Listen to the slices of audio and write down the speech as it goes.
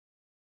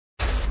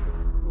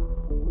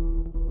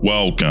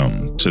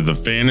Welcome to the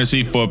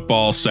Fantasy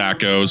Football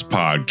Sackos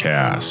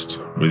podcast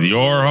with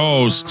your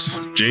hosts,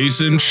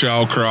 Jason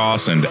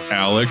Shellcross and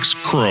Alex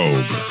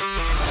Krogh.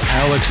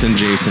 Alex and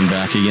Jason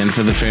back again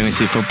for the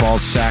Fantasy Football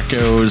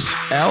Sackos.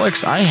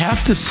 Alex, I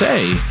have to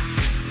say,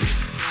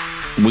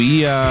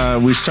 we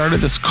started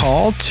this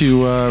call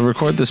to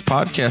record this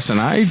podcast, and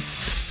I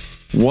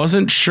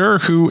wasn't sure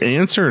who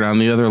answered on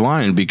the other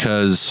line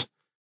because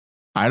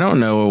I don't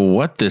know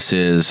what this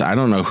is. I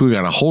don't know who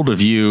got a hold of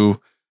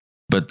you,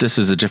 but this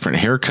is a different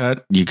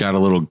haircut. You got a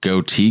little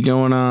goatee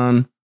going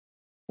on.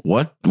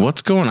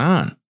 What's going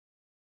on?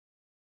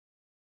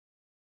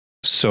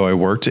 So I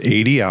worked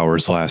 80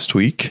 hours last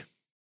week,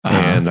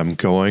 and I'm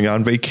going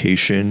on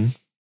vacation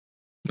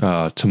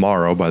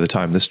tomorrow by the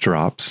time this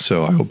drops.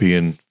 So I will be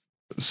in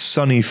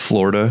sunny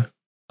Florida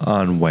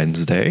on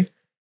Wednesday.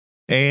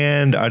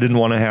 And I didn't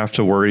want to have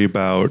to worry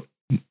about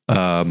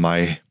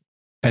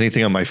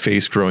anything on my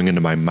face growing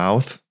into my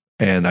mouth.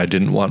 And I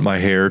didn't want my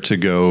hair to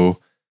go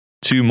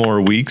 2 more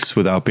weeks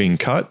without being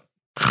cut.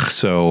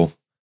 So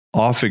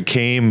off it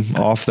came,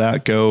 off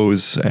that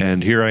goes.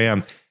 And here I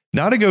am.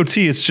 Not a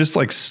goatee. It's just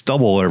like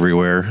stubble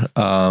everywhere.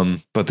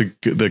 But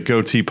the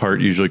goatee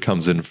part usually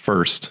comes in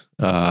first,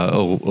 a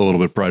little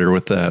bit brighter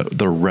with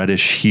the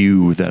reddish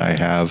hue that I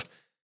have.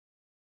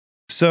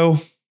 So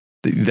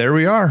there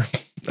we are.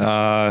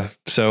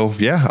 So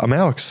yeah, I'm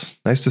Alex.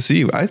 Nice to see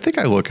you. I think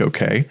I look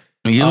okay.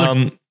 You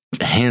look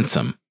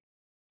handsome.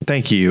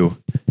 Thank you.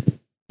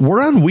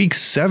 We're on week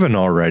 7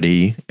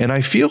 already, and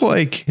I feel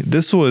like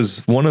this was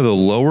one of the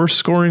lower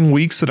scoring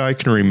weeks that I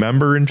can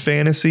remember in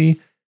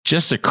fantasy.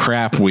 Just a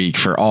crap week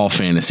for all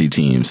fantasy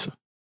teams.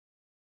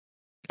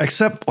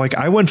 Except like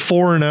I went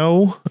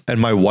 4-0 and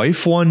my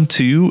wife won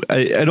too.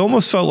 It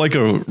almost felt like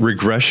a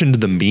regression to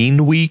the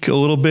mean week a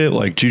little bit.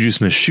 Like Juju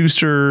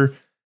Smith-Schuster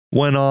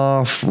went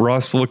off.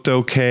 Russ looked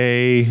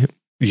okay.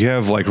 You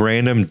have like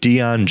random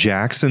Deion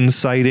Jackson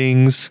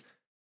sightings.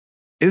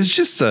 It was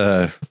just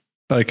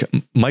like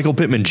Michael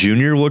Pittman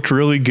Jr. looked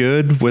really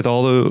good with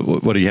all the,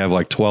 what do you have,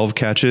 like 12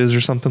 catches or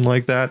something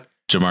like that?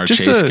 Jamar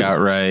Chase got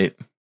right.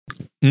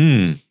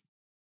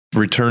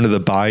 Return to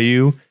the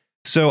Bayou.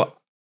 So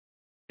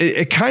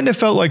it kind of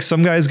felt like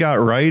some guys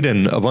got right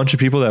and a bunch of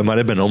people that might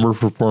have been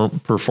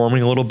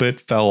overperforming a little bit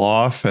fell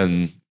off.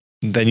 And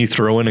then you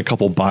throw in a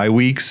couple bye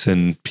weeks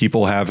and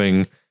people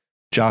having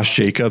Josh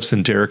Jacobs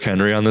and Derrick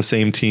Henry on the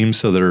same team.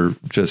 So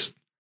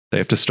they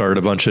have to start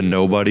a bunch of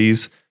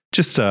nobodies.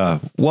 Just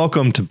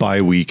welcome to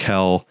bye week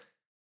hell.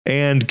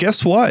 And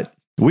guess what?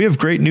 We have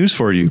great news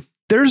for you.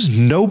 There's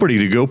nobody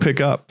to go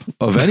pick up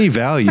of any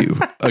value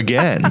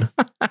again.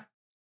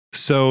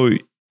 So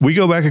we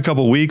go back a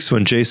couple weeks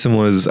when Jason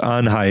was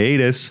on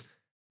hiatus,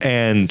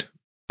 and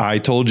I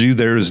told you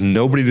there's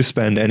nobody to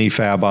spend any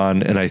fab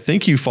on. And I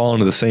think you fall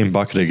into the same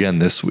bucket again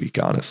this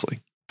week, honestly.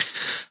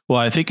 Well,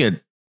 I think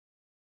it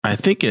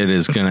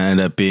is going to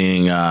end up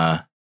being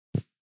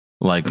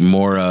like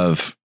more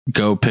of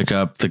go pick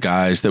up the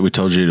guys that we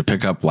told you to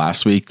pick up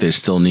last week. They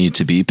still need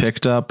to be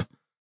picked up.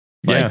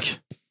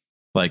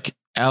 Like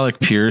Alec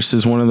Pierce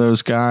is one of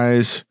those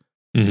guys.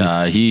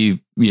 Mm-hmm. He,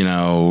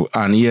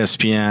 on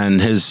ESPN,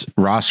 his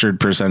rostered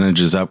percentage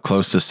is up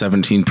close to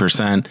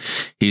 17%.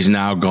 He's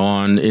now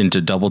gone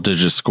into double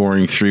digit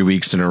scoring 3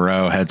 weeks in a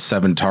row, had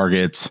 7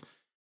 targets,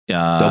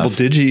 double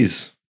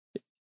digits,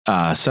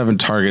 7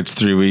 targets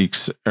 3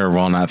 weeks, or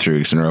well, not 3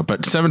 weeks in a row,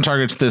 but 7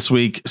 targets this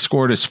week,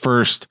 scored his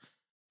first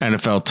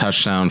NFL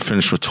touchdown,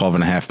 finished with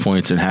 12.5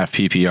 points in half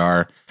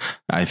PPR.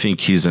 I think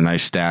he's a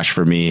nice stash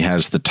for me.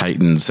 Has the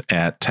Titans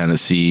at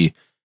Tennessee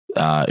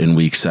in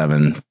week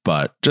 7,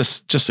 but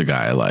just a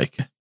guy I like.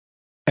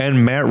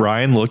 And Matt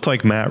Ryan looked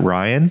like Matt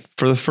Ryan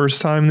for the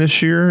first time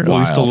this year, at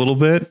least a little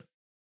bit.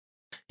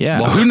 Yeah,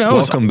 well, who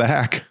knows? Welcome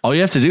back. All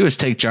you have to do is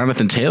take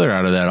Jonathan Taylor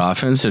out of that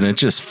offense, and it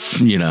just,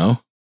 they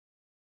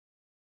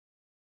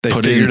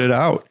figured it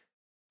out.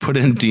 Put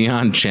in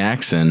Deion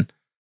Jackson.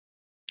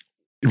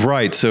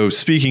 Right. So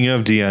speaking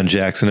of Deion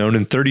Jackson, owned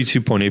in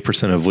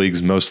 32.8% of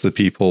leagues, most of the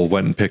people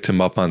went and picked him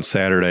up on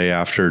Saturday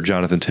after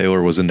Jonathan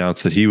Taylor was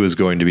announced that he was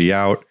going to be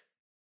out.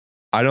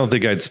 I don't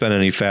think I'd spend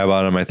any fab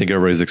on him. I think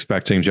everybody's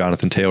expecting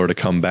Jonathan Taylor to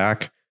come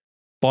back,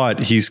 but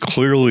he's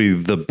clearly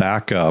the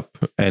backup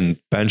and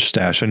bench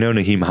stash. I know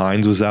Nyheim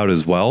Hines was out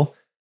as well.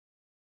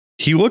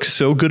 He looks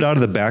so good out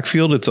of the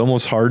backfield. It's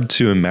almost hard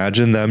to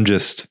imagine them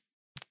just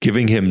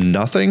giving him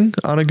nothing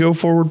on a go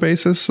forward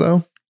basis,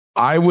 though.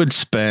 I would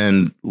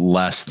spend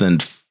less than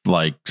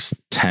like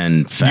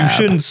 10 fab.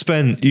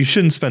 You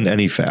shouldn't spend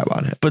any fab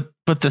on it.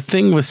 But the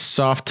thing with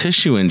soft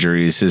tissue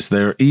injuries is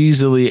they're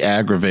easily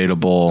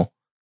aggravatable.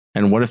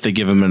 And what if they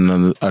give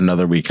him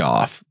another week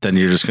off? Then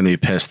you're just going to be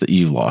pissed that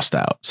you lost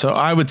out. So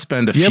I would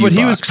spend a few bucks.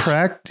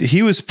 Yeah, but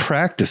he was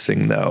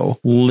practicing though.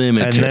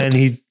 Limited.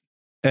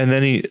 And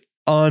then he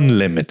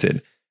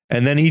unlimited.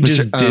 And then he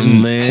just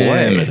didn't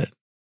play.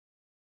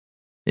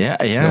 Yeah.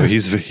 No,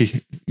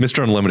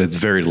 Mr. Unlimited's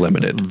very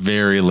limited.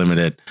 Very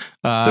limited.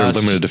 They're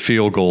limited to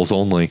field goals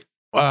only.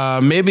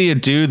 Maybe a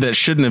dude that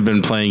shouldn't have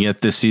been playing it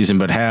this season,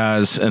 but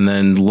has, and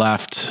then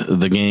left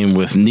the game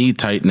with knee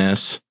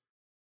tightness.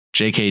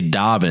 J.K.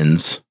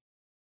 Dobbins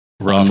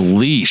Rough.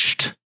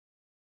 unleashed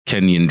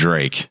Kenyon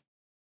Drake.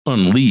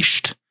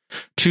 Unleashed.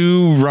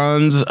 2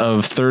 runs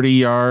of 30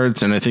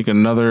 yards and I think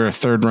another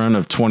third run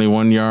of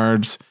 21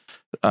 yards.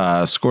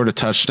 Scored a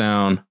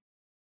touchdown.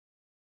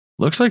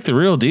 Looks like the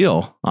real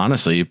deal,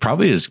 honestly.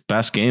 Probably his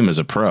best game as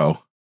a pro. Are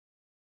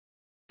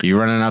you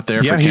running out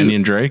there for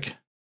Kenyon Drake?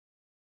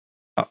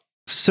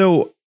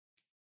 So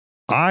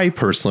I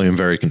personally am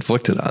very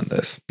conflicted on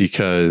this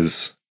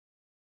because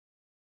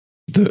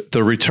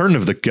the return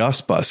of the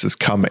Gus bus is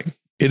coming.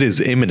 It is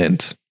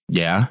imminent.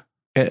 Yeah.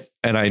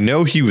 And I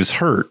know he was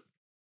hurt,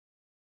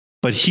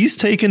 but he's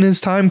taken his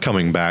time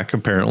coming back,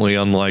 apparently,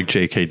 unlike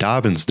J.K.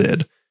 Dobbins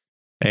did.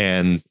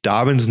 And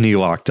Dobbins knee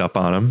locked up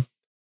on him.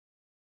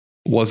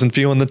 Wasn't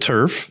feeling the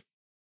turf.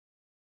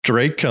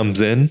 Drake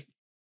comes in,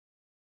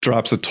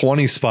 drops a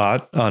 20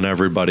 spot on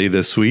everybody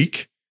this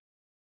week.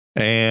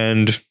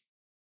 And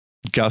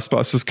Gus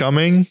bus is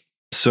coming.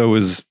 So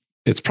it's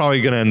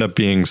probably going to end up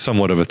being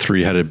somewhat of a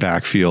 3-headed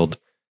backfield.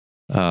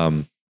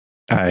 That's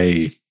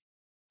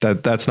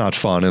not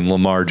fun. And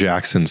Lamar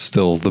Jackson's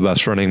still the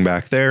best running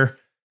back there.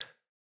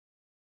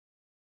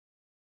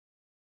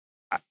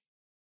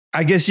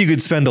 I guess you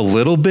could spend a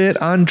little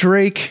bit on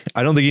Drake.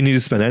 I don't think you need to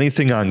spend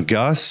anything on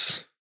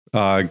Gus.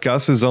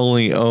 Gus is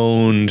only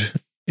owned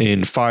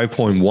in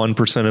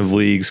 5.1% of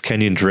leagues.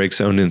 Kenyon Drake's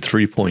owned in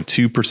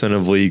 3.2%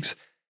 of leagues.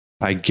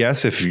 I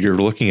guess if you're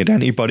looking at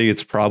anybody,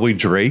 it's probably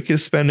Drake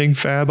is spending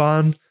fab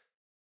on.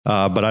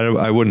 But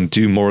I wouldn't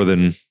do more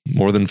than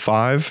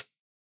 5.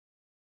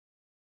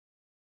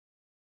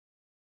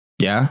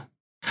 Yeah.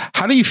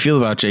 How do you feel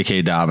about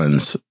J.K.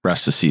 Dobbins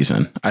rest of the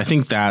season? I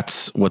think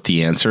that's what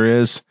the answer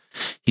is.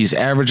 He's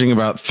averaging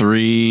about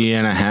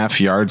 3.5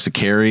 yards a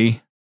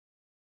carry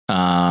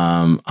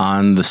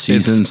on the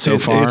season so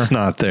far. It's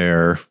not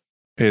there.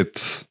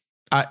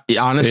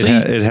 Honestly,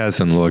 it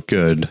hasn't looked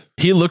good.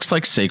 He looks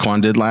like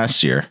Saquon did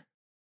last year.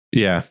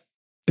 Yeah,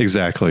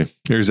 exactly.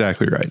 You're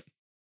exactly right.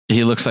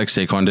 He looks like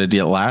Saquon did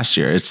last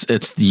year. It's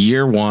the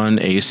year 1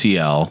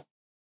 ACL.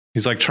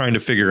 He's like trying to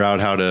figure out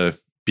how to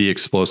be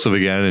explosive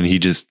again, and he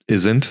just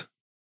isn't.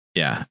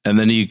 Yeah. And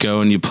then you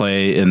go and you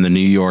play in the New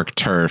York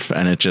turf,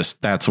 and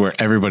that's where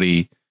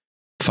everybody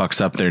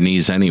fucks up their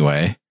knees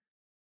anyway.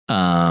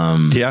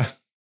 Yeah.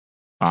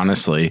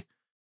 Honestly.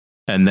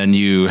 And then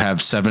you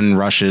have 7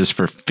 rushes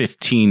for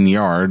 15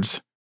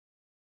 yards.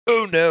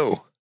 Oh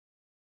no.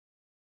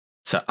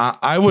 So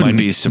I wouldn't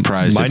be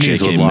surprised if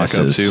JK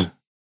misses.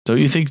 Don't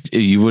you think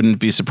you wouldn't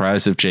be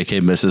surprised if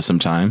JK misses some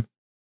time?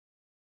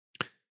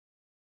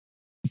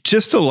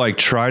 Just to like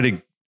try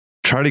to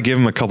give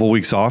him a couple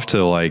weeks off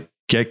to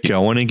get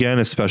going again,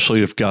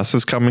 especially if Gus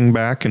is coming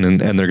back and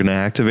they're going to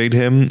activate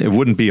him. It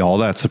wouldn't be all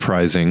that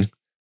surprising.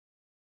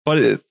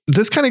 But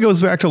this kind of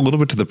goes back to a little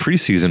bit to the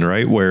preseason,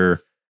 right?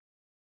 Where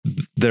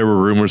there were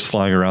rumors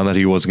flying around that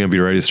he wasn't going to be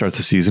ready to start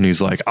the season.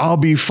 He's like, I'll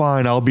be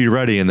fine. I'll be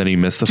ready. And then he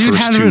missed the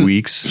first 2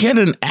 weeks. He had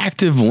an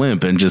active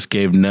limp and just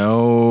gave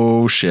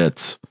no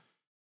shits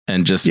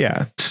and just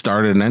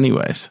started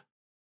anyways.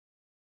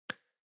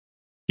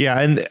 Yeah.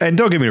 And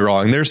don't get me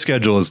wrong. Their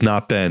schedule has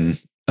not been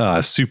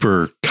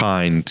super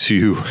kind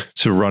to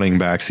running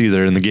backs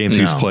either. In the games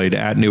he's played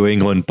at New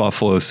England,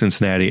 Buffalo,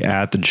 Cincinnati,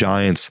 at the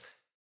Giants.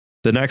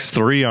 The next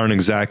 3 aren't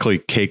exactly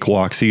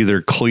cakewalks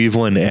either.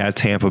 Cleveland, at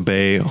Tampa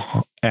Bay,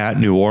 at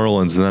New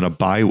Orleans, and then a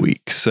bye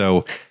week.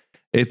 So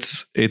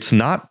it's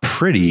not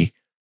pretty.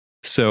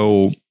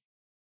 So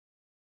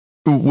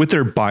with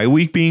their bye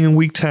week being in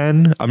week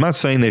 10, I'm not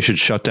saying they should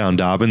shut down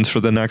Dobbins for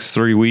the next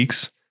 3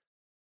 weeks,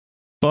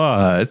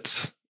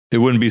 but it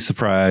wouldn't be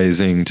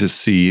surprising to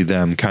see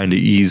them kind of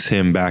ease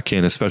him back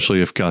in,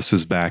 especially if Gus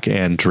is back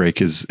and Drake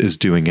is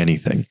doing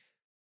anything.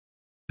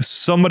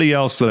 Somebody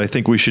else that I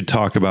think we should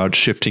talk about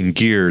shifting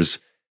gears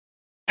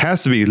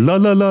has to be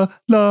Latavius.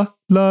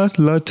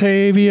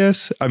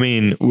 I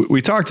mean, we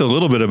talked a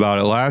little bit about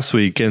it last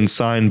week and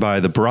signed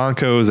by the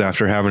Broncos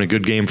after having a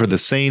good game for the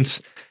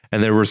Saints.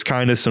 And there was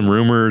kind of some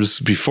rumors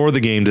before the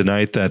game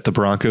tonight that the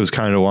Broncos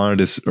kind of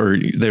wanted to, or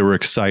they were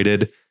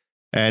excited.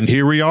 And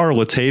here we are,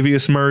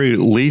 Latavius Murray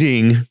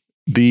leading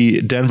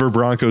the Denver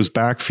Broncos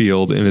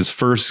backfield in his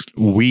first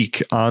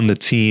week on the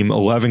team.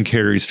 11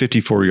 carries,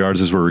 54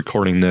 yards as we're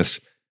recording this.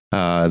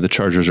 The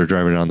Chargers are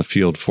driving down the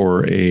field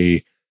for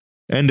a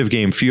end of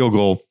game field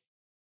goal.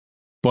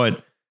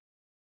 But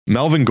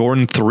Melvin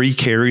Gordon, 3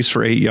 carries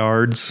for 8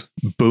 yards.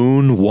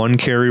 Boone, 1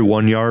 carry,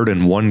 1 yard,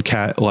 and 1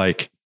 cat.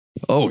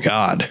 Oh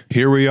God,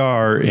 here we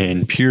are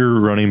in pure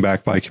running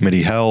back by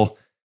committee hell.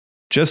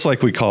 Just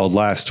like we called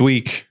last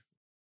week,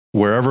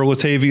 wherever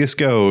Latavius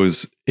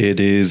goes, it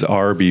is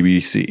our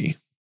BBC.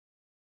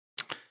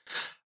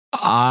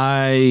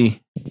 I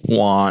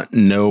want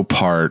no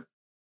part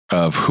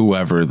of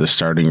whoever the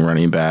starting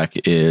running back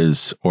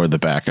is or the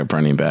backup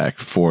running back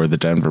for the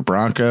Denver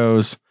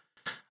Broncos.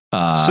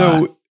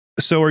 So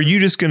are you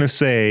just going to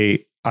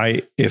say,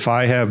 if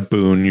I have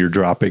Boone, you're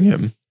dropping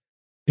him?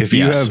 If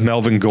you have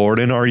Melvin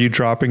Gordon, are you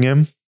dropping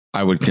him?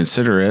 I would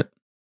consider it.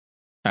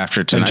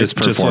 after tonight's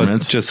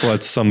performance. Just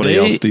let somebody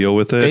else deal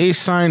with it. They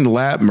signed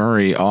Lat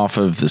Murray off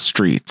of the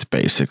streets,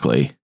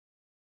 basically.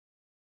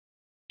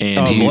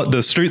 And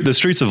the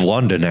streets of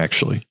London,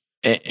 actually.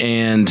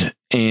 And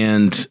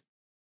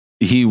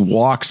he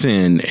walks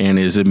in and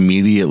is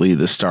immediately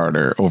the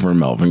starter over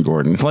Melvin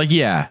Gordon. Like,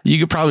 yeah, you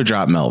could probably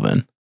drop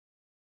Melvin.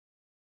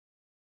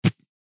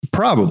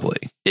 Probably.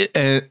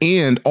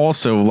 And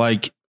also,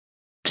 like,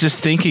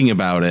 just thinking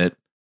about it,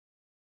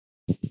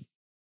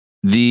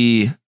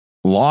 the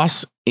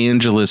Los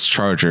Angeles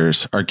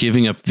Chargers are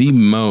giving up the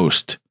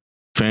most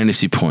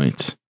fantasy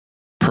points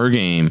per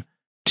game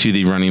to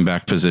the running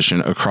back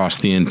position across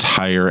the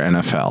entire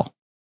NFL.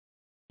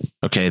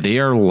 Okay, they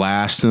are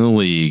last in the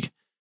league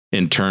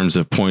in terms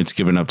of points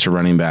given up to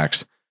running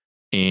backs.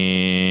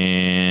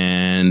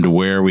 And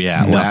where are we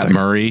at? Lat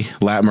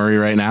Murray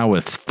right now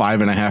with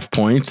 5.5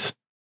 points.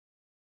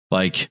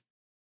 Like,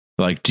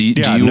 do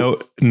you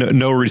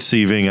no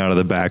receiving out of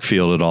the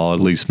backfield at all, at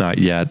least not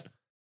yet.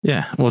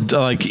 Yeah. Well,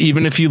 like,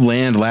 even if you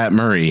land Lat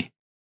Murray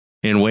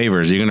in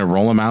waivers, you're going to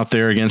roll him out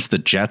there against the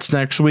Jets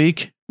next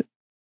week.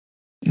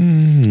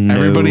 No,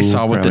 everybody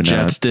saw what the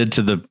Jets not. did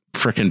to the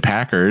frickin'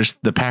 Packers.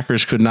 The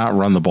Packers could not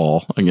run the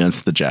ball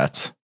against the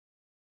Jets.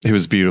 It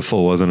was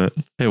beautiful, wasn't it?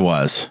 It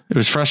was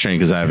frustrating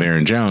because I have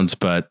Aaron Jones,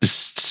 but it's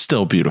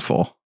still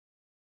beautiful.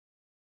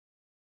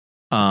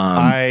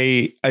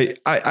 I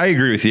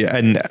agree with you.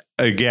 And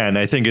again,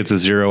 I think it's a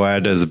zero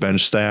ad as a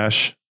bench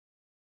stash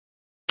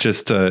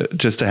just to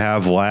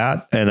have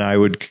Lat. And I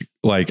would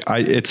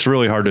it's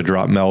really hard to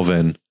drop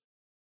Melvin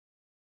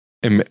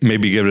and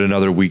maybe give it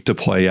another week to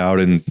play out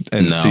and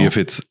see if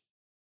it's,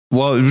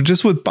 well,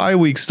 just with bye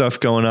week stuff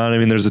going on. I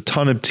mean, there's a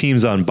ton of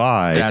teams on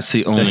bye. That's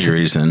the only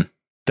reason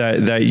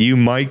that you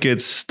might get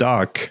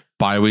stuck.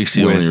 Bye week's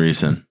the only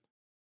reason.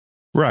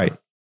 Right.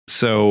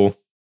 So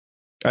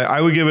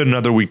I would give it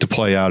another week to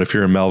play out if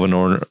you're a Melvin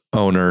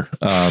owner.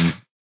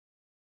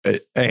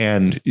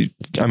 And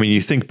I mean,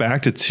 you think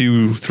back to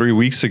 2-3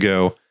 weeks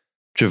ago,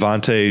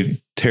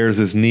 Javonte tears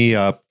his knee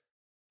up.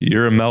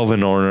 You're a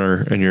Melvin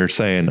owner and you're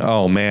saying,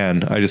 oh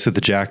man, I just hit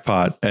the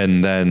jackpot.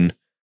 And then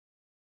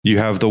you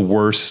have the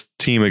worst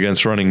team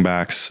against running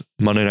backs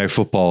Monday Night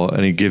Football,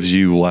 and he gives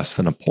you less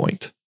than a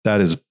point.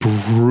 That is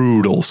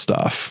brutal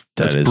stuff.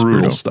 That's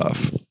brutal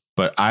stuff.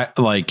 But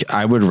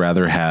I would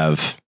rather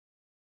have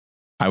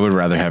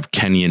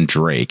Kenyon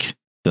Drake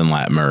than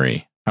Lat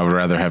Murray. I would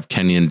rather have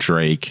Kenyon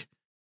Drake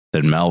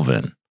than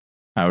Melvin.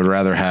 I would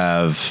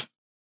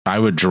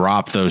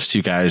drop those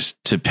two guys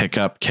to pick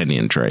up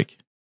Kenyon Drake.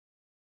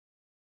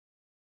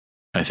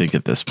 I think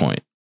at this point,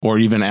 or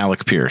even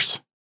Alec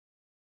Pierce.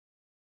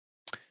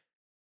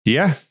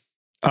 Yeah.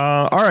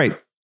 All right.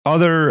 I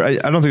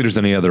don't think there's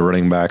any other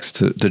running backs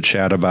to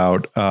chat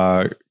about.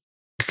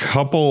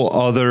 Couple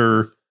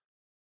other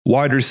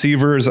wide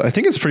receivers. I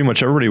think it's pretty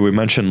much everybody we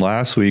mentioned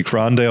last week.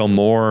 Rondale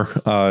Moore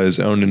is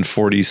owned in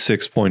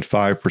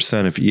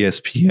 46.5% of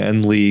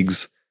ESPN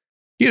leagues.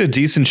 He had a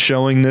decent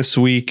showing this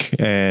week,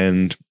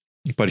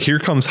 but here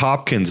comes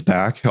Hopkins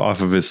back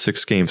off of his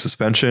 6-game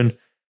suspension,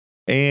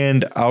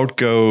 and out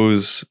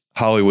goes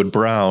Hollywood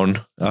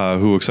Brown,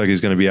 who looks like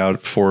he's going to be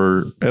out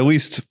for at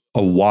least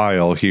a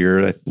while here.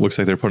 It looks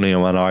like they're putting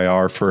him on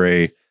IR for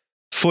a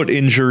foot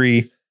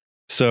injury.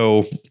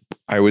 So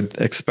I would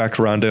expect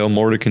Rondale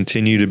Moore to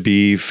continue to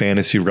be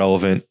fantasy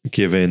relevant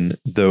given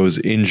those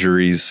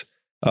injuries,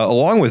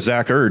 along with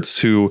Zach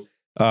Ertz, who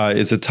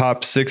is a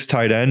top 6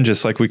 tight end,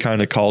 just like we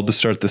kind of called to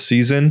start the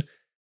season.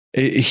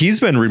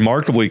 He's been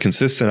remarkably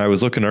consistent. I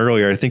was looking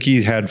earlier. I think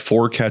he had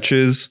 4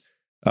 catches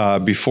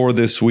before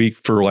this week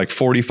for like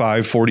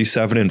 45,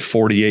 47, and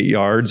 48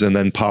 yards, and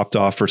then popped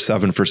off for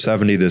 7 for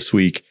 70 this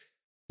week.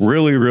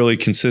 Really, really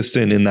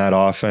consistent in that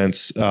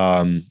offense.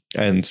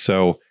 And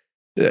so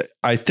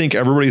I think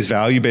everybody's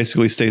value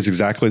basically stays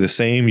exactly the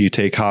same. You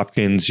take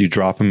Hopkins, you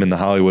drop him in the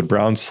Hollywood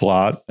Brown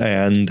slot,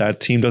 and that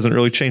team doesn't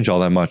really change all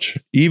that much,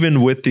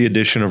 even with the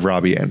addition of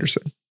Robbie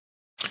Anderson.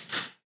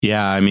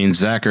 Yeah, I mean,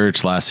 Zach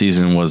Ertz last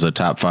season was a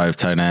top 5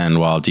 tight end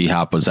while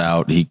D-Hop was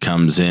out. He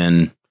comes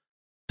in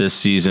this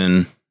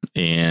season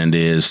and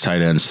is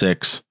tight end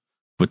 6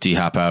 with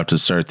D-Hop out to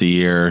start the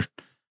year.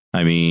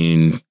 I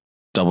mean,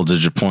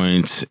 double-digit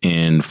points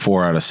in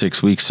 4 out of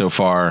 6 weeks so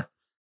far.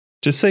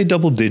 Just say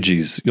double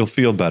digits. You'll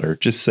feel better.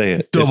 Just say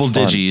it. Double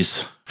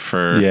digits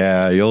for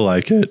you'll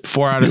like it.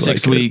 4 out of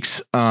 6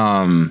 weeks.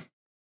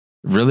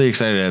 Really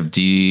excited to have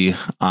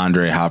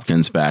DeAndre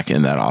Hopkins back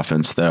in that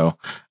offense, though.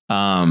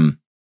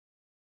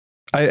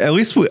 At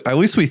least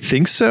we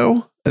think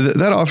so.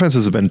 That offense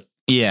has been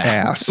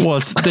ass. Well,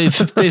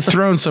 they've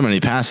thrown so many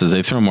passes.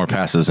 They've thrown more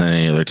passes than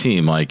any other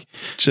team. Like,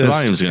 the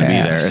volume's going to be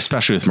there,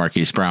 especially with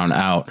Marquise Brown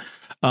out.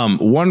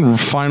 One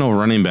final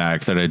running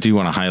back that I do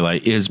want to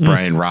highlight is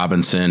Brian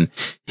Robinson.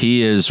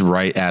 He is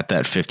right at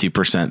that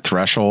 50%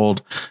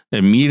 threshold.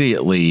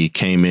 Immediately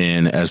came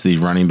in as the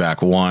running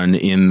back 1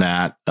 in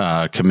that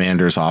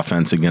Commanders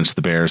offense against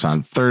the Bears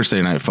on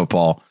Thursday Night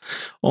Football.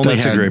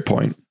 That's a great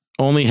point.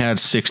 Only had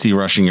 60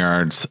 rushing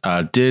yards.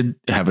 Did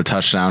have a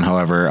touchdown,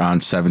 however,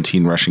 on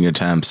 17 rushing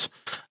attempts.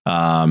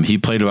 He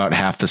played about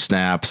half the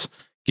snaps.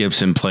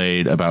 Gibson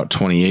played about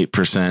 28%,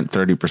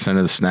 30%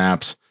 of the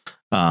snaps.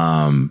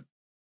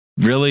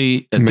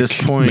 Really, at this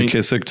point,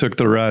 McKissick took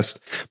the rest.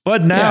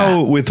 But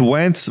now with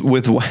Wentz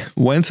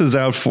is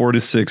out 4 to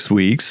 6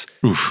 weeks.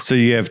 Oof. So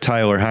you have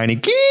Tyler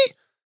Heineke.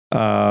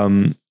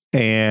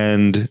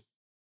 And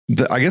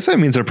I guess that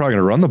means they're probably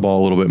going to run the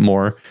ball a little bit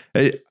more.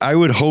 I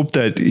would hope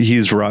that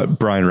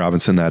Brian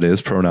Robinson, that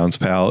is, pronouns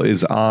pal,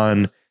 is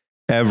on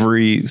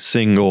every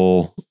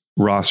single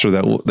roster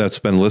that's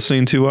been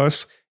listening to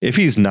us. If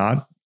he's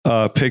not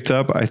picked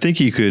up, I think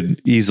you could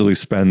easily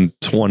spend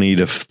 20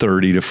 to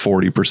 30 to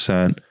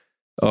 40%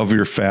 of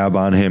your fab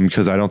on him,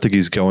 because I don't think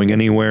he's going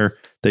anywhere.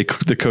 The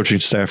coaching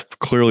staff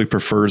clearly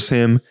prefers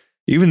him,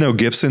 even though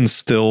Gibson's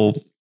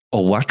still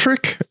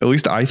electric. At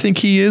least I think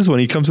he is. When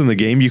he comes in the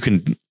game, you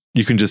can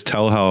just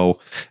tell how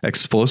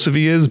explosive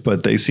he is,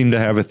 but they seem to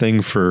have a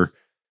thing for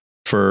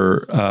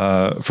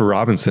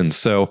Robinson.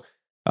 So,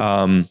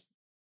 I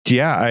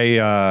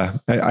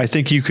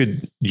think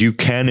you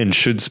can and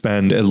should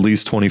spend at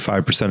least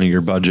 25% of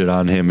your budget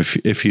on him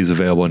if he's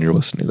available and you're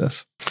listening to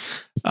this.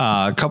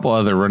 A couple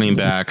other running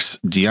backs.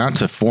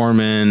 Deonta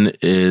Foreman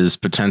is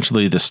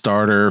potentially the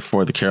starter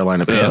for the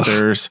Carolina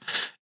Panthers. Ugh.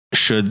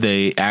 Should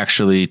they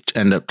actually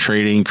end up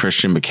trading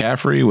Christian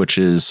McCaffrey, which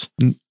is...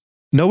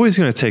 Nobody's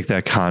going to take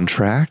that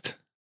contract.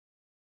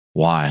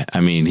 Why? I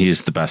mean,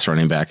 he's the best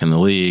running back in the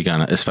league,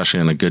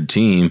 especially on a good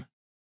team.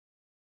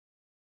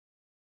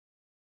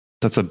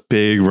 That's a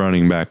big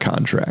running back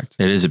contract.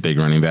 It is a big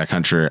running back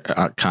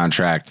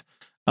contract.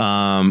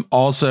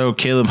 Also,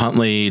 Caleb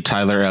Huntley,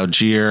 Tyler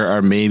Algier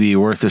are maybe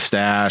worth a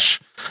stash.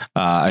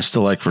 I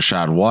still like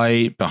Rachaad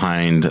White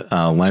behind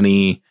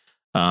Lenny.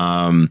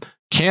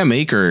 Cam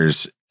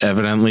Akers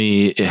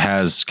evidently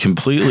has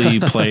completely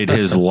played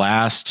his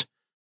last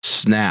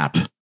snap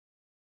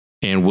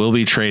and will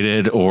be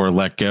traded or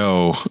let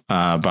go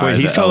by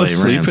he the fell LA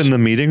asleep Rams. In the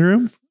meeting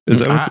room. Is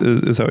that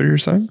what you're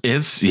saying?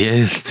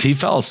 He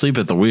fell asleep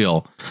at the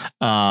wheel.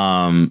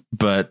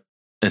 But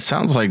it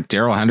sounds like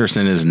Darrell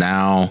Henderson is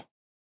now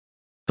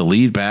the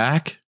lead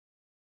back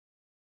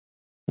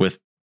with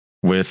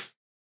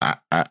I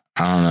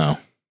don't know,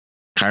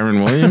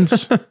 Kyren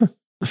Williams.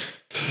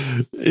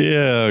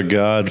 Yeah,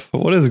 God,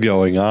 what is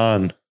going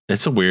on?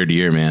 It's a weird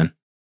year, man.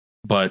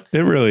 But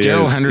it really is.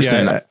 Darrell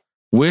Henderson,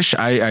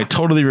 I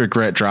totally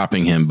regret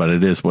dropping him, but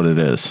it is what it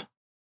is.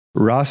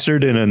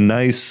 Rostered in a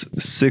nice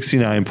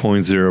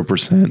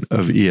 69.0%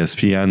 of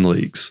ESPN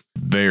leagues.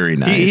 Very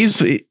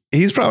nice.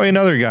 He's probably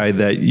another guy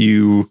that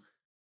you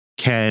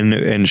can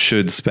and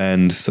should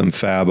spend some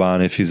fab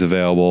on if he's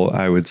available.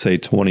 I would say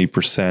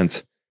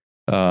 20%.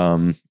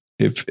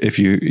 If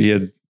he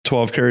had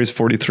 12 carries,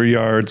 43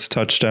 yards,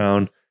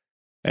 touchdown,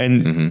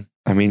 and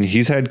I mean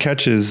he's had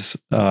catches,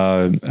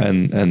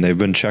 and they've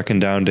been checking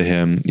down to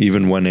him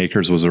even when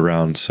Akers was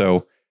around.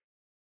 So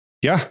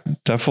yeah,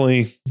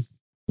 definitely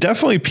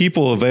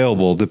people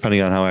available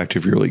depending on how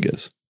active your league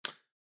is.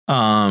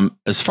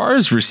 As far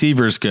as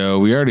receivers go,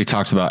 we already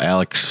talked about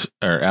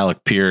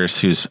Alec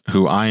Pierce,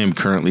 who I am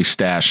currently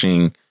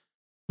stashing.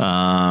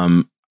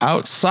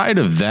 Outside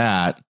of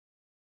that,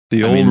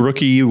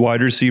 rookie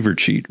wide receiver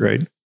cheat,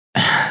 right?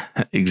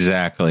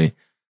 Exactly.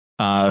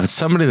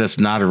 Somebody that's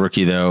not a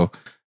rookie though.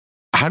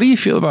 How do you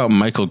feel about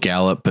Michael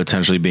Gallup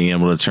potentially being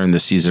able to turn the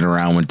season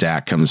around when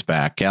Dak comes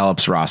back?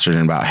 Gallup's rostered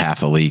in about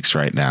half the leagues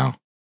right now.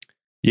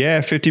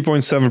 Yeah,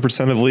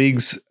 50.7% of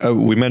leagues.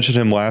 We mentioned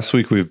him last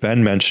week. We've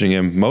been mentioning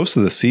him most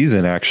of the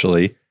season,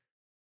 actually.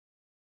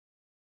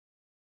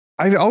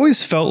 I've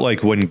always felt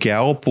like when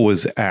Gallup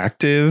was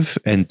active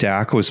and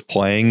Dak was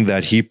playing,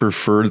 that he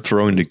preferred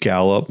throwing to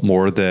Gallup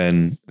more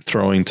than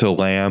throwing to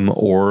Lamb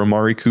or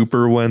Amari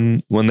Cooper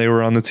when they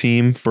were on the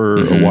team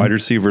for a wide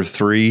receiver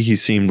 3. He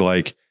seemed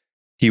like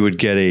he would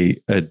get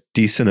a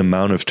decent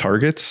amount of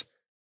targets.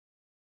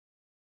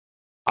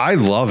 I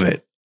love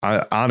it.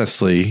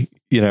 Honestly,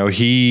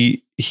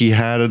 he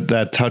had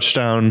that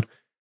touchdown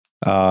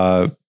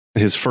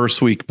his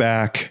first week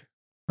back,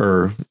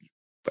 or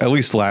at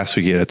least last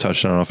week he had a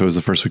touchdown. I don't know if it was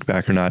the first week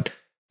back or not.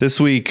 This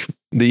week,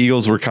 the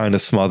Eagles were kind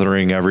of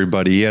smothering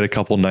everybody. He had a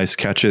couple nice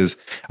catches.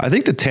 I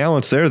think the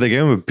talent's there. They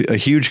gave him a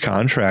huge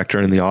contract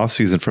during the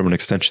offseason from an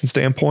extension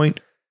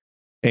standpoint,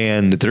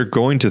 and they're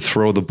going to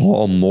throw the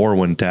ball more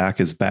when Dak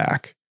is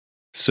back.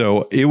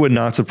 So it would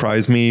not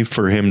surprise me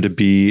for him to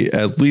be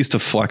at least a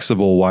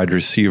flexible wide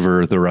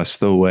receiver the rest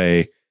of the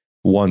way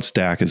once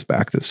Dak is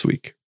back this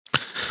week.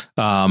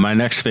 My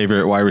next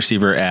favorite wide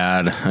receiver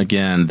ad,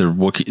 again, the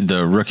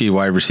rookie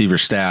wide receiver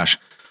stash,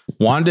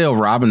 Wan'Dale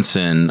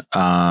Robinson.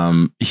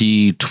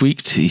 He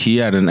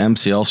had an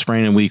MCL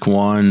sprain in week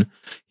 1.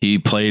 He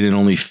played in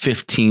only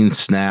 15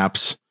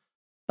 snaps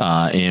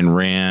and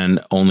ran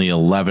only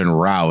 11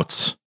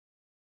 routes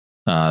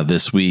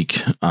this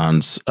week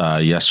on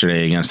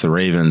yesterday against the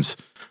Ravens.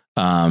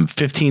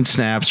 15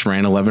 snaps,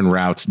 ran 11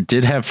 routes,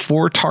 did have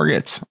 4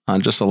 targets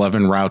on just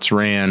 11 routes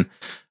ran,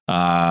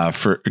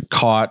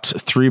 caught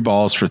 3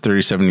 balls for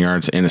 37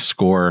 yards and a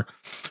score.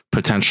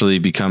 Potentially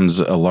becomes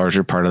a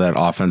larger part of that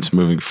offense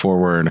moving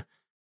forward.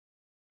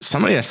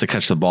 somebody has to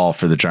catch the ball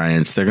for the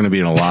Giants. They're going to be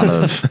in a lot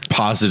of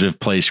positive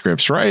play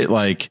scripts, right?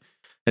 Like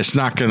it's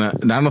not going to,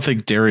 I don't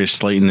think Darius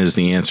Slayton is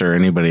the answer or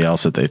anybody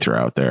else that they throw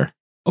out there.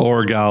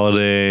 Or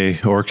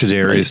Galladay or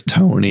Kadarius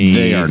Toney.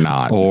 They are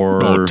not.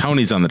 Or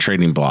Tony's on the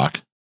trading block.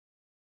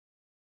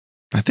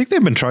 I think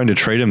they've been trying to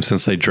trade him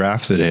since they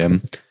drafted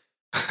him.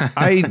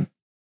 I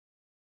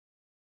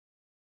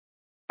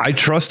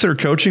trust their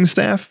coaching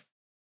staff.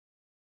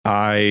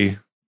 I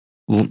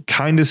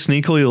kind of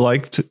sneakily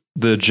liked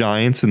the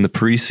Giants in the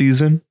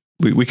preseason.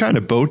 We kind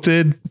of both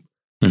did.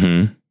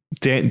 Mm-hmm.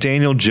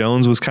 Daniel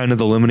Jones was kind of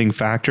the limiting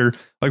factor.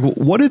 Like,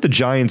 what did the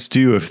Giants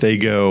do if they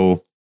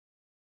go,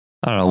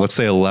 I don't know, let's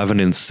say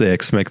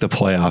 11-6, make the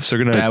playoffs? They're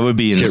gonna that would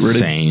be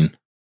insane.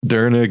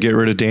 They're gonna get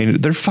rid of Daniel.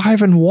 They're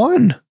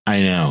 5-1.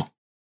 I know.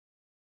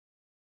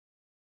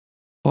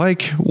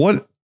 Like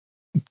what?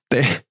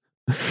 They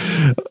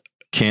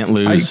can't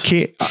lose. I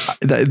can't.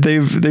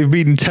 They've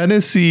beaten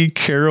Tennessee,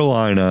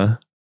 Carolina.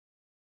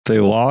 They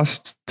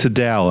lost to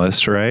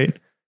Dallas, right?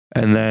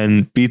 And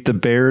then beat the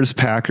Bears,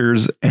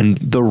 Packers, and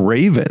the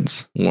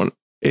Ravens.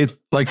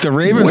 The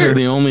Ravens are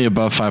the only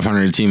above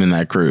 500 team in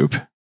that group.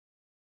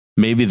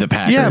 Maybe the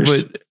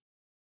Packers. Yeah,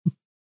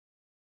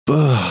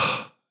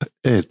 but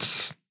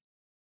it's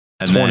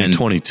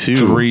 2022.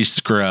 3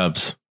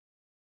 scrubs.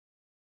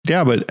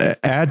 Yeah, but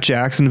at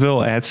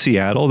Jacksonville, at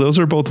Seattle, those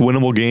are both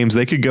winnable games.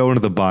 They could go into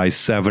the bye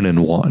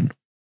 7-1,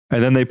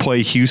 and then they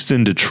play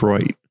Houston,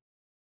 Detroit.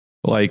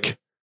 Like,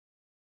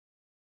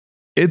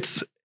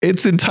 it's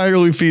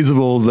entirely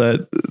feasible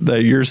that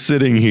you're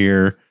sitting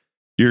here,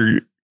 you're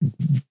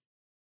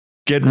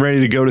getting ready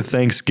to go to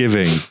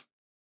Thanksgiving,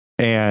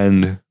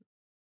 and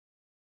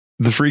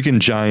the freaking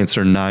Giants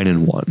are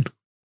 9-1.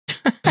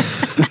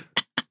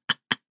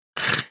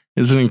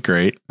 Isn't it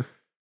great?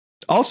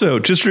 Also,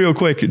 just real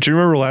quick, do you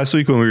remember last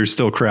week when we were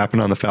still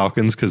crapping on the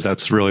Falcons? Because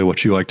that's really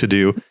what you like to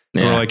do.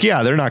 Yeah. We're like,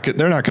 yeah, they're not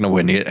going to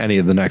win any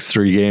of the next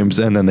 3 games,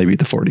 and then they beat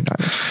the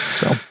 49ers.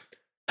 So,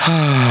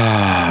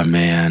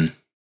 man,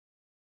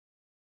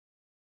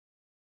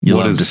 you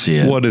love to see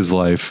it. What is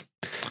life?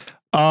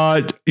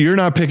 You're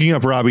not picking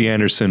up Robbie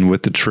Anderson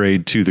with the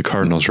trade to the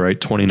Cardinals, right?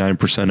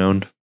 29%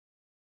 owned.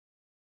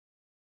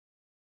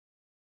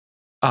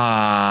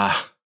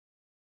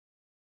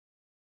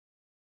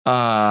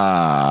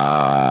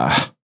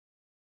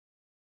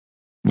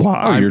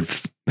 Wow, you're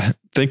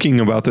thinking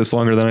about this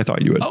longer than I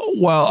thought you would.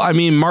 Well, I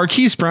mean,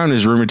 Marquise Brown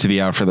is rumored to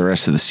be out for the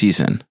rest of the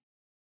season.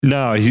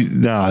 No,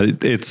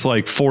 it's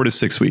like 4 to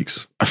 6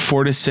 weeks.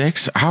 4 to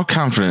 6? How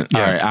confident? Yeah.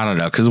 All right, I don't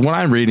know, because what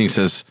I'm reading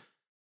says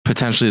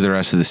potentially the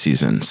rest of the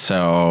season.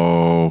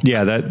 So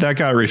yeah, that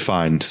got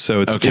refined.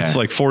 So it's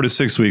like 4 to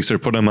 6 weeks. They're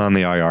putting him on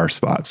the IR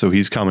spot, so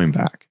he's coming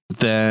back.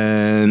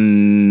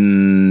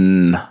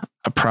 Then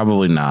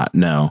probably not.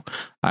 No,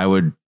 I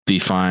would be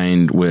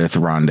fine with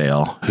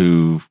Rondale,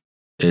 who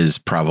is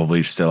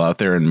probably still out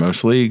there in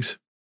most leagues.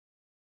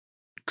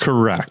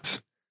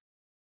 Correct.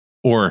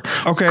 Or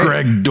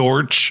Greg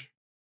Dortch.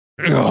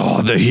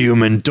 Oh, the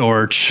human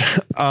Dortch.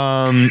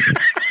 All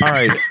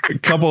right. A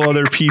couple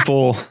other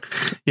people.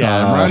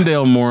 Yeah.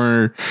 Rondale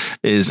Moore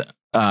is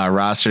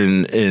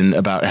rostered in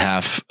about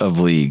half of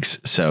leagues,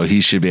 so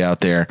he should be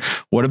out there.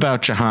 What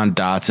about Jahan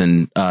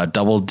Dotson?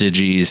 Double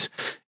digits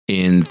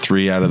in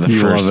 3 out of the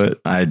first. Love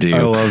it. I do.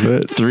 I love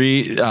it.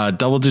 3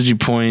 double digit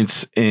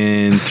points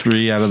in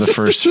 3 out of the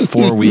first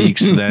 4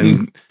 weeks.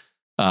 Then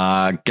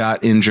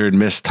got injured,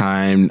 missed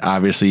time.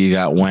 Obviously, you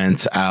got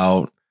Wentz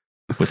out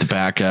with the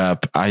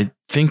backup. I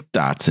think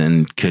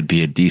Dotson could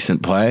be a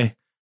decent play.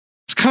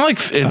 It's kind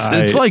of like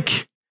it's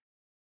like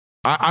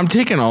I'm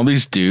taking all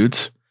these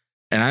dudes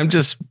and I'm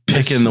just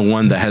picking the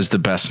one that has the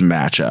best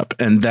matchup,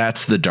 and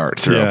that's the dart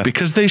throw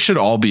because they should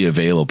all be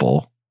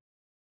available.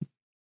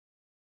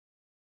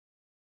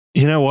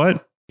 You know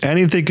what?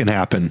 Anything can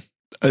happen.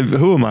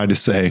 Who am I to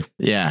say?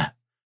 Yeah.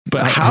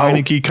 But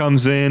Heineke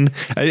comes in.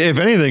 If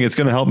anything, it's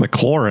going to help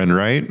McLaurin,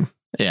 right?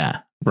 Yeah.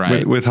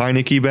 Right. With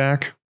Heineke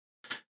back.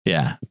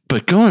 Yeah.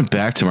 But going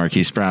back to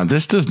Marquise Brown,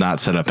 this does not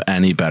set up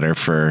any better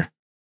for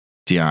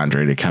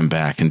DeAndre to come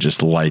back and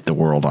just light the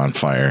world on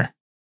fire.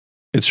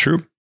 It's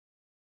true.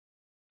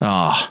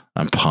 Oh,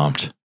 I'm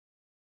pumped.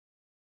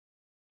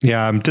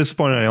 Yeah, I'm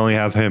disappointed I only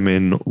have him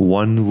in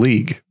 1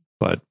 league,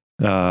 but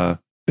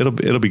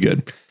it'll be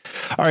good.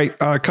 All right,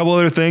 a couple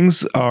other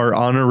things are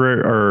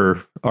honorary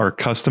or are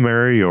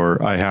customary,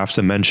 or I have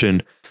to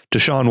mention.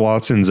 Deshaun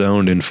Watson's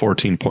owned in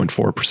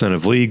 14.4%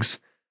 of leagues.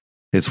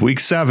 It's week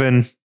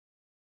 7.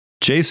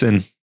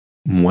 Jason,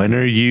 when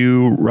are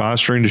you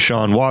rostering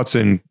Deshaun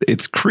Watson?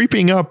 It's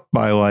creeping up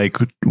by like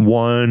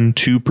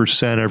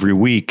 1-2% every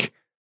week.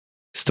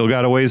 Still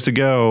got a ways to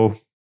go.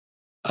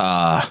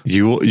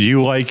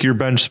 You like your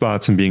bench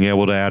spots and being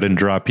able to add and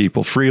drop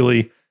people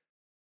freely.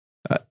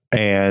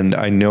 And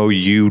I know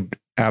you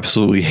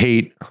absolutely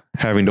hate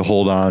having to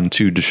hold on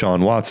to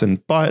Deshaun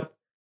Watson, but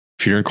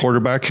if you're in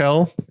quarterback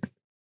hell,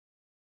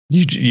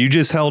 you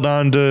just held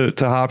on to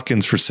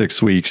Hopkins for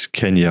 6 weeks.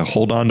 Can you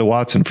hold on to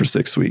Watson for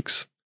 6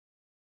 weeks?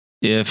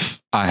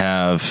 If I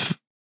have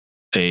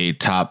a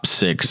top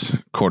 6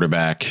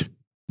 quarterback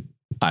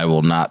I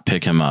will not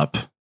pick him up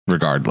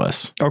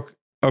regardless.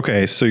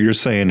 Okay, so you're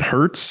saying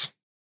Hurts,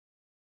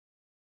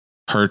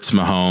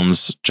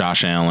 Mahomes,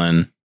 Josh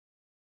Allen,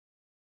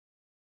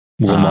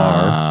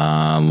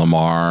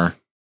 Lamar.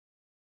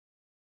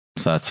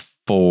 So that's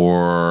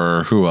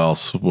 4. Who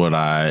else would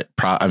I?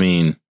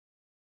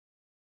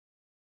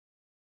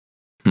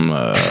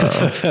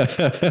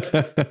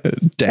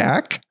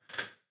 Dak.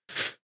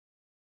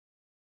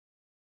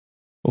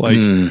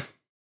 The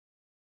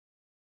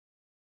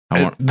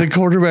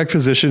quarterback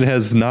position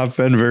has not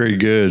been very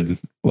good.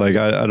 Like,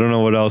 I don't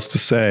know what else to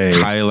say.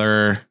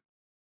 Kyler.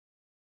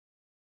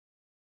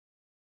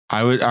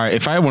 All right,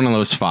 if I had one of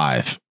those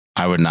 5,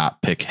 I would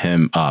not pick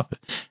him up.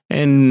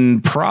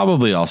 And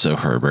probably also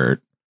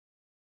Herbert.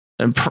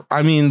 And how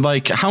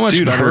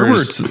much better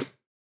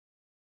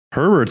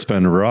Herbert's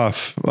been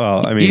rough.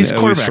 Well, I mean, he's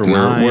at least for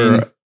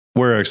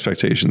where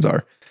expectations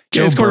are.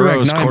 Joe Burrow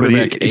was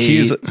quarterback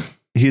 8.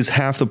 He's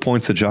half the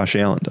points that Josh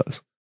Allen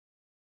does.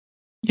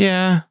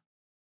 Yeah.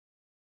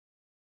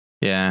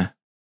 Yeah.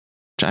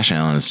 Josh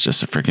Allen is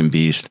just a freaking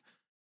beast.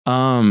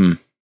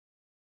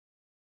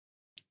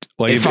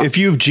 If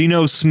you have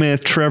Geno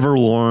Smith, Trevor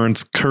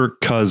Lawrence,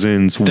 Kirk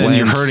Cousins, then Wentz,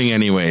 you're hurting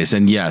anyways.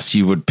 And yes,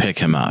 you would pick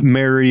him up.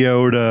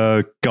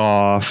 Mariota,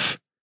 Goff,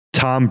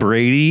 Tom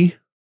Brady.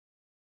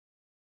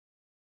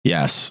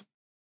 Yes.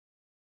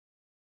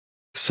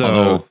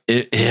 So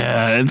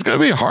it's going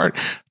to be hard.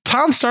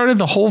 Tom started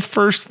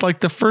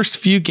the first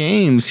few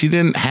games. He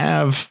didn't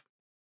have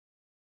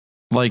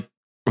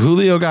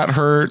Julio got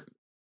hurt.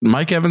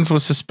 Mike Evans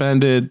was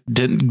suspended.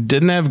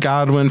 Didn't have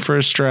Godwin for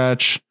a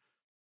stretch.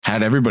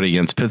 Had everybody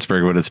against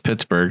Pittsburgh, but it's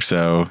Pittsburgh,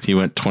 so he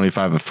went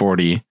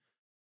 25-40.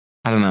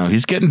 I don't know.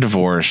 He's getting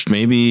divorced.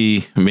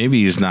 Maybe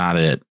he's not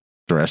it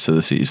the rest of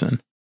the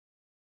season.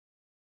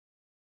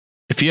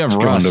 If you have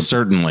Russ,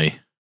 certainly.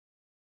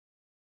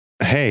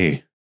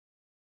 Hey,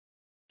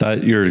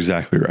 you're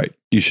exactly right.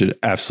 You should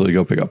absolutely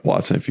go pick up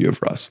Watson if you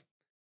have Russ.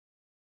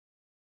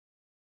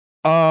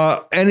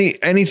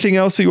 Anything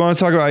else that you want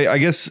to talk about? I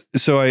guess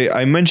so.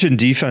 I mentioned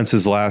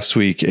defenses last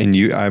week, and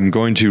I'm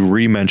going to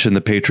re-mention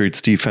the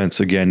Patriots defense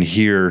again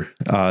here.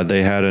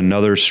 They had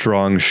another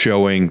strong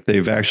showing.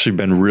 They've actually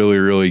been really,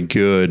 really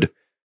good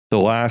the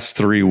last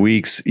 3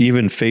 weeks,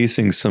 even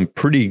facing some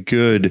pretty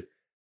good.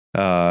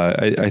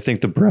 I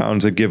think the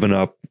Browns have given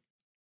up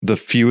the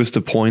fewest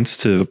of points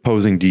to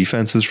opposing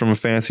defenses from a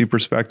fantasy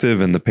perspective,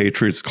 and the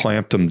Patriots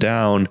clamped them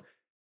down.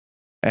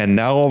 And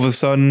now all of a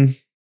sudden,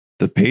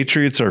 the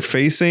Patriots are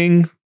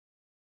facing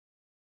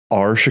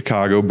our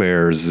Chicago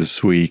Bears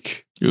this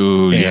week.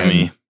 Ooh,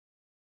 yummy.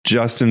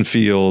 Justin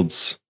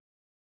Fields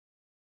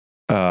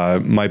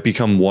might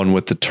become one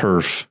with the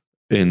turf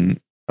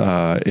in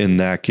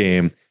that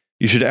game.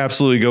 You should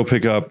absolutely go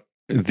pick up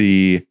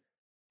the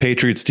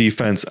Patriots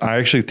defense. I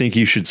actually think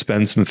you should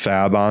spend some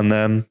fab on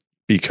them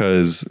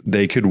because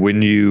they could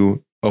win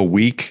you a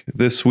week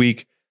this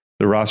week.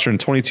 They're rostering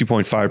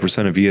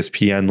 22.5% of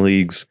ESPN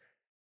leagues.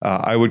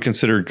 I would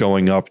consider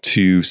going up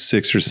to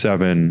 $6 or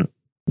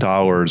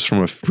 $7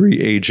 from a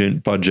free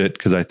agent budget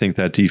because I think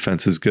that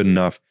defense is good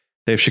enough.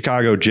 They have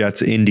Chicago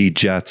Jets, Indy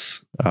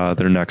Jets,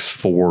 their next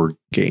 4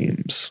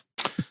 games.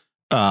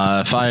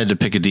 If I had to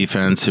pick a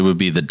defense, it would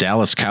be the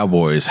Dallas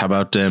Cowboys. How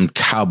about them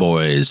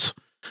Cowboys?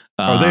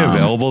 Are they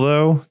available,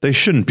 though? They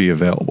shouldn't be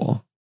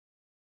available.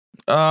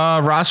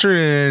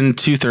 Rostered in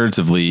 2/3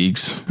 of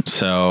leagues.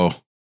 So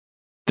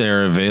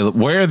they're available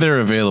where they're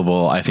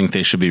available. I think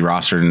they should be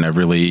rostered in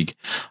every league.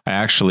 I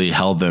actually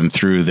held them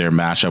through their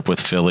matchup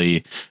with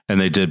Philly, and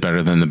they did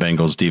better than the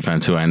Bengals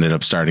defense, who I ended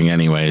up starting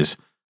anyways,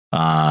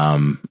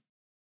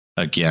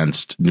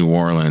 against New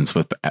Orleans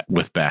with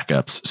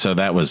backups. So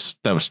that was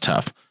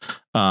tough.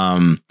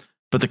 But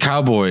the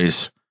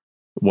Cowboys,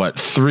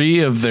 3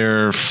 of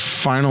their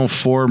final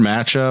 4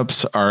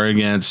 matchups are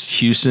against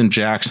Houston,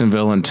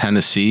 Jacksonville, and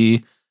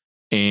Tennessee.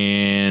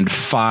 And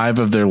 5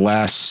 of their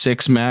last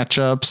 6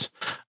 matchups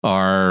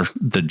are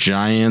the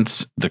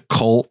Giants, the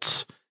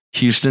Colts,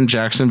 Houston,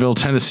 Jacksonville,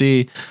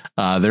 Tennessee.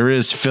 There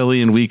is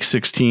Philly in week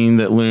 16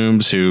 that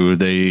looms, who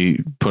they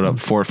put up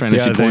 4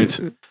 fantasy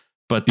points.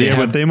 But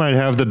they might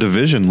have the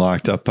division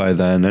locked up by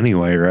then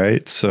anyway,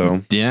 right?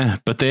 So yeah,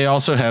 but they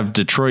also have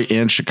Detroit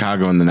and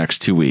Chicago in the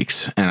next 2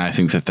 weeks, and I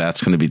think that's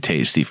going to be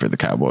tasty for the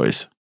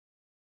Cowboys.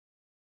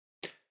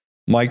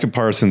 Micah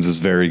Parsons is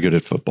very good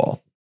at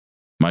football.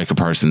 Micah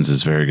Parsons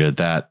is very good.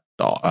 That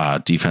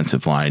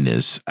defensive line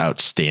is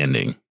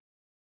outstanding.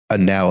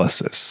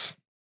 Analysis.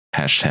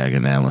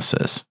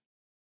 #analysis.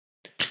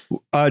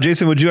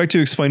 Jason, would you like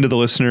to explain to the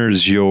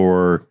listeners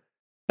your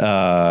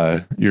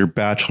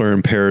Bachelor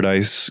in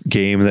Paradise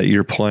game that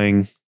you're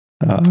playing,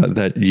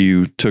 that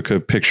you took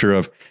a picture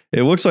of?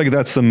 It looks like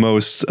that's the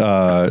most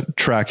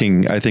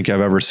tracking I think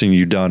I've ever seen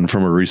you done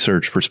from a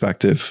research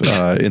perspective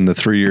in the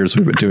 3 years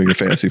we've been doing a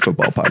fantasy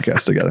football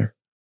podcast together.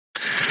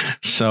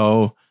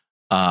 So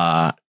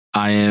I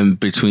am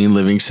between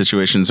living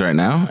situations right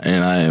now,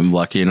 and I am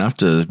lucky enough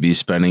to be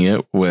spending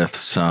it with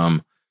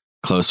some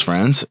close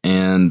friends,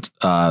 and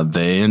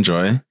they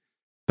enjoy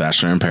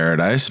Bachelor in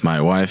Paradise. My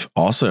wife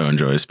also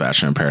enjoys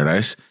Bachelor in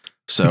Paradise.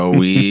 So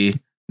we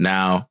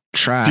now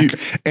track. Dude,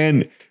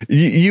 and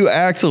you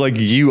act like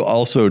you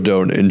also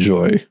don't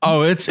enjoy.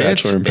 Oh, it's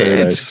Bachelor in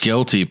Paradise. it's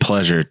guilty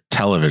pleasure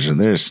television.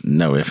 There's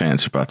no ifs,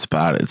 ands, or buts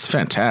about it. It's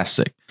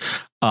fantastic.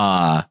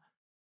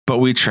 But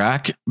we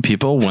track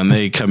people when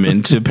they come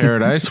into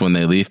paradise, when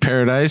they leave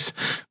paradise.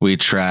 We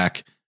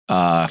track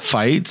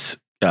fights,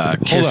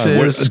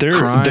 kisses.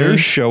 Hold on, they're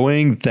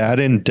showing that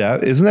in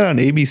depth. Isn't that on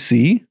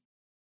ABC?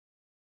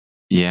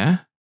 Yeah.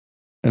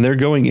 And they're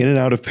going in and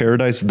out of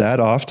paradise that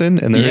often,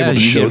 and they're able to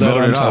show that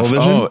on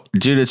television. Oh,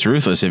 dude, it's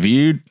ruthless.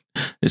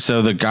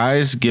 So the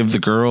guys give the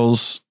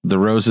girls the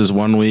roses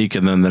one week,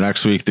 and then the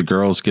next week the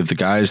girls give the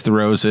guys the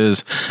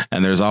roses,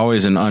 and there's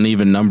always an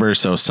uneven number.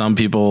 So some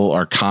people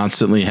are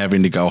constantly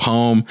having to go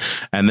home,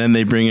 and then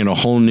they bring in a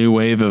whole new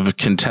wave of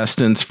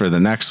contestants for the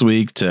next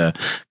week to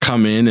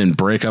come in and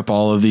break up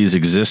all of these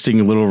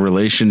existing little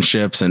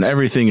relationships, and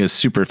everything is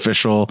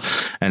superficial,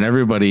 and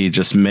everybody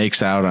just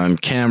makes out on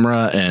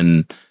camera,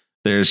 and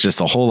there's just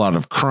a whole lot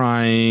of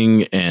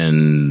crying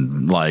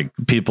and like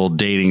people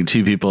dating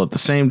two people at the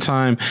same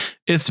time.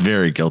 It's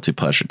very guilty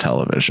pleasure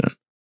television.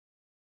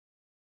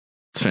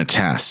 It's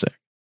fantastic.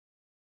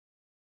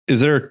 Is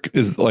the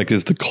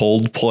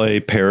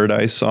Coldplay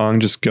Paradise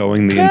song just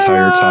going the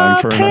entire time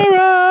for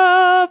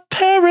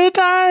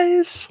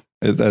Paradise?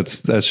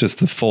 That's just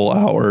the full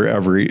hour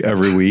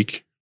every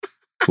week.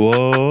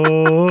 Whoa.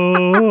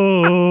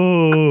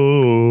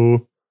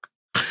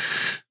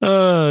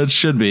 It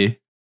should be.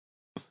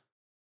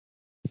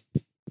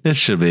 It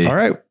should be. All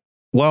right.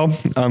 Well,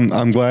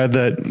 I'm glad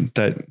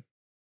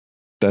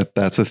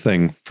that's a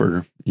thing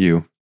for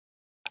you.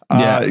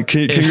 Yeah.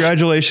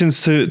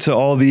 Congratulations to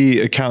all the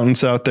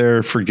accountants out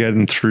there for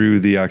getting through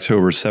the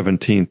October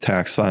 17th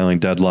tax filing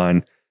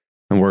deadline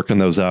and working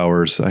those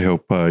hours. I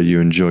hope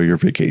you enjoy your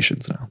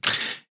vacations now.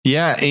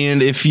 Yeah,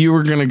 and if you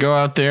were going to go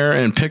out there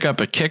and pick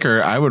up a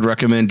kicker, I would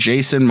recommend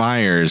Jason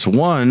Myers.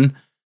 One,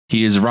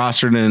 he is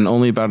rostered in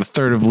only about a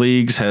third of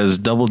leagues, has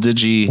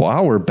double-digit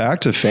Wow, we're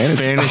back to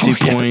fantasy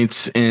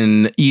points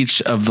in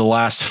each of the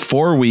last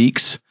 4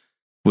 weeks.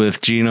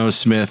 With Geno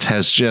Smith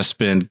has just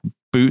been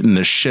booting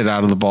the shit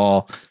out of the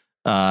ball.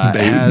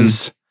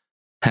 Has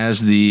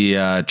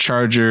the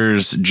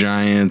Chargers,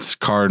 Giants,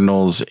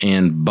 Cardinals,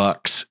 and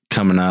Bucks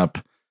coming up.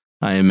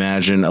 I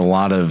imagine a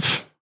lot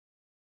of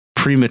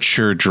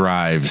premature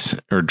drives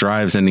or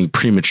drives ending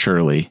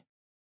prematurely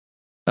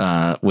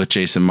with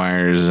Jason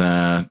Myers,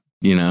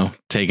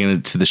 taking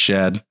it to the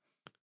shed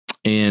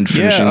and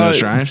finishing those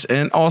drives.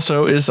 And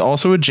also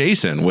a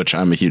Jason, which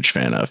I'm a huge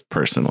fan of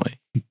personally.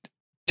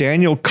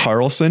 Daniel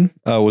Carlson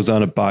was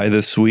on a bye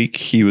this week.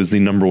 He was the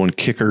number one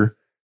kicker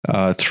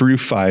through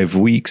 5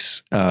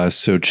 weeks.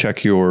 So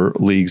check your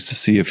leagues to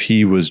see if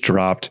he was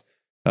dropped.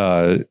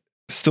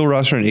 Still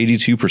rostering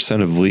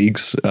 82% of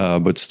leagues,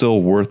 but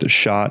still worth a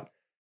shot.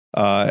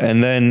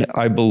 And then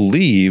I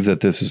believe that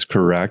this is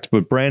correct,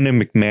 but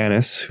Brandon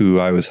McManus, who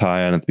I was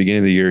high on at the beginning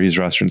of the year, he's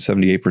rostering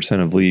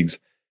 78% of leagues.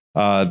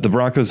 The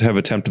Broncos have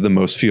attempted the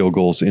most field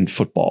goals in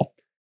football,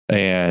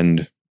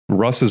 and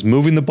Russ is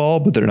moving the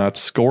ball, but they're not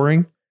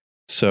scoring.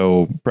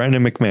 So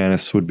Brandon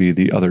McManus would be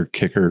the other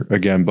kicker.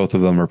 Again, both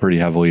of them are pretty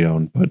heavily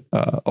owned, but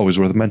always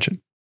worth a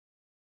mention.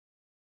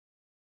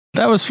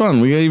 That was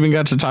fun. We even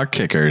got to talk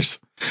kickers.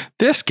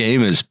 This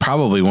game is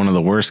probably one of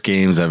the worst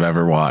games I've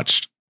ever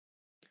watched.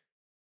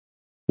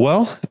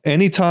 Well,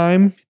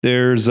 anytime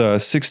there's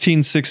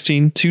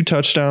 16-16, 2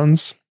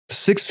 touchdowns,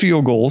 6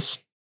 field goals.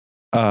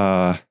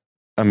 I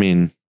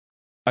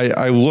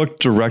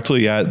looked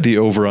directly at the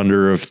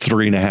over-under of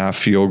 3.5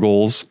 field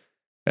goals,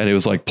 and it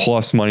was like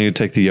plus money to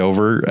take the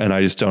over, and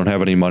I just don't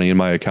have any money in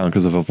my account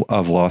because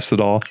I've lost it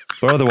all.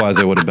 But otherwise,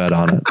 I would have bet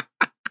on it.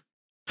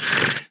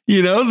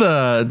 You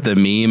know the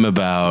meme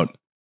about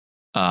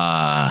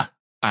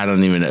I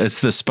don't even know.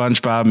 It's the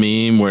SpongeBob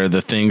meme where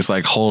the thing's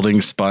like holding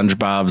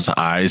SpongeBob's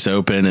eyes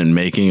open and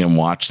making him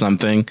watch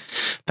something.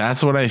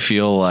 That's what I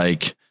feel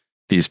like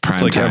these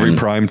every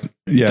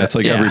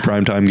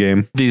primetime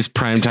game. These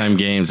primetime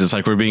games, it's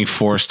like we're being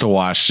forced to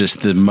watch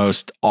just the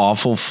most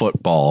awful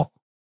football,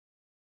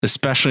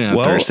 especially on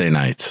Thursday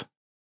nights.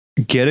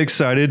 Get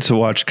excited to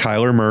watch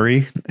Kyler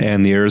Murray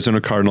and the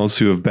Arizona Cardinals,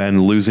 who have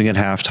been losing at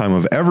halftime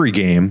of every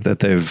game that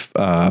they've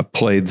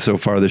played so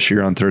far this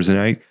year on Thursday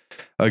night,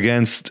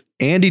 against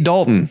Andy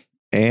Dalton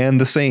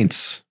and the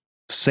Saints.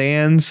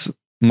 Sans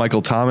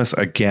Michael Thomas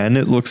again,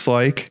 it looks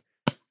like.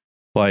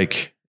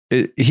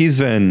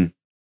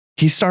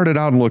 He started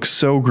out and looked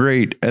so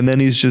great, and then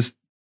he's just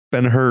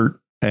been hurt.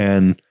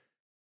 And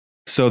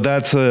so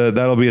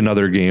that'll be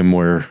another game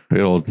where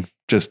it'll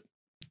just,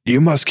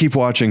 you must keep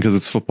watching because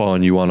it's football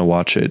and you want to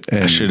watch it.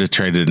 And I should have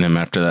traded him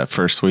after that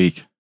first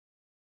week.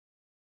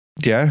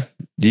 Yeah.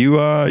 You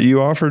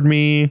offered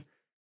me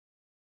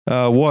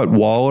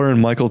Waller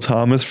and Michael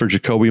Thomas for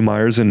Jacoby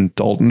Myers and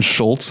Dalton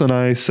Schultz, and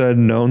I said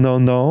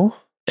no.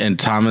 And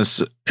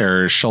Thomas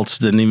or Schultz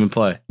didn't even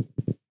play.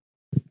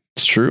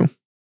 It's true.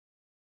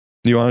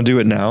 You want to do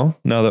it now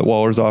that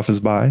Waller's off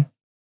his bye?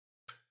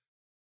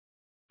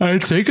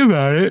 I'd think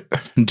about it.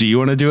 Do you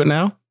want to do it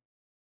now?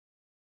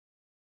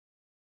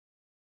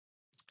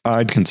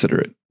 I'd consider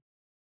it.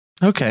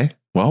 Okay.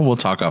 Well, we'll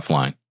talk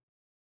offline.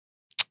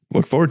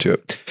 Look forward to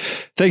it.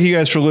 Thank you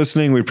guys for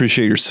listening. We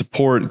appreciate your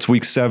support. It's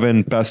week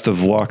 7. Best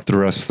of luck the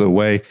rest of the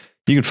way.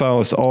 You can follow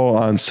us all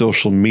on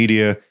social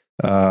media.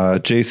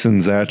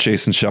 Jason's at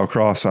Jason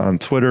Shellcross on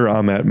Twitter.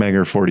 I'm at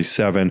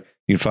Menger47.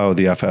 You can follow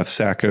the FF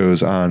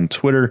Sackos on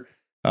Twitter.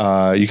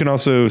 You can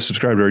also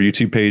subscribe to our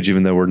YouTube page,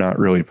 even though we're not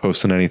really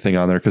posting anything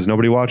on there because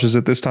nobody watches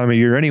it this time of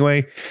year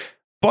anyway.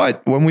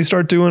 But when we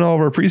start doing all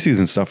of our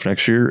preseason stuff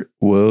next year,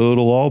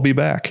 it'll all be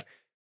back.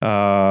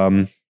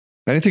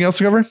 Anything else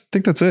to cover? I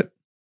think that's it.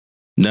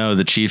 No,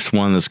 the Chiefs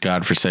won this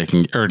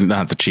godforsaken, or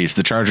not the Chiefs.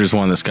 The Chargers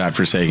won this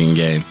godforsaken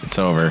game. It's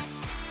over.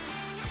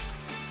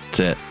 That's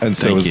it. And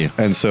so is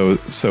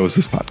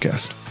this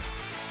podcast.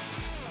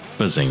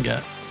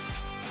 Bazinga.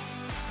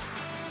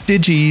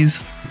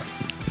 Digis.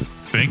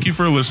 Thank you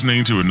for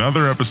listening to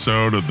another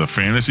episode of the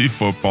Fantasy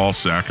Football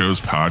Sackos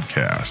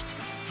podcast.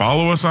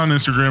 Follow us on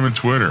Instagram and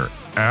Twitter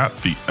at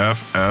the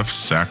FF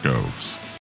Sackos.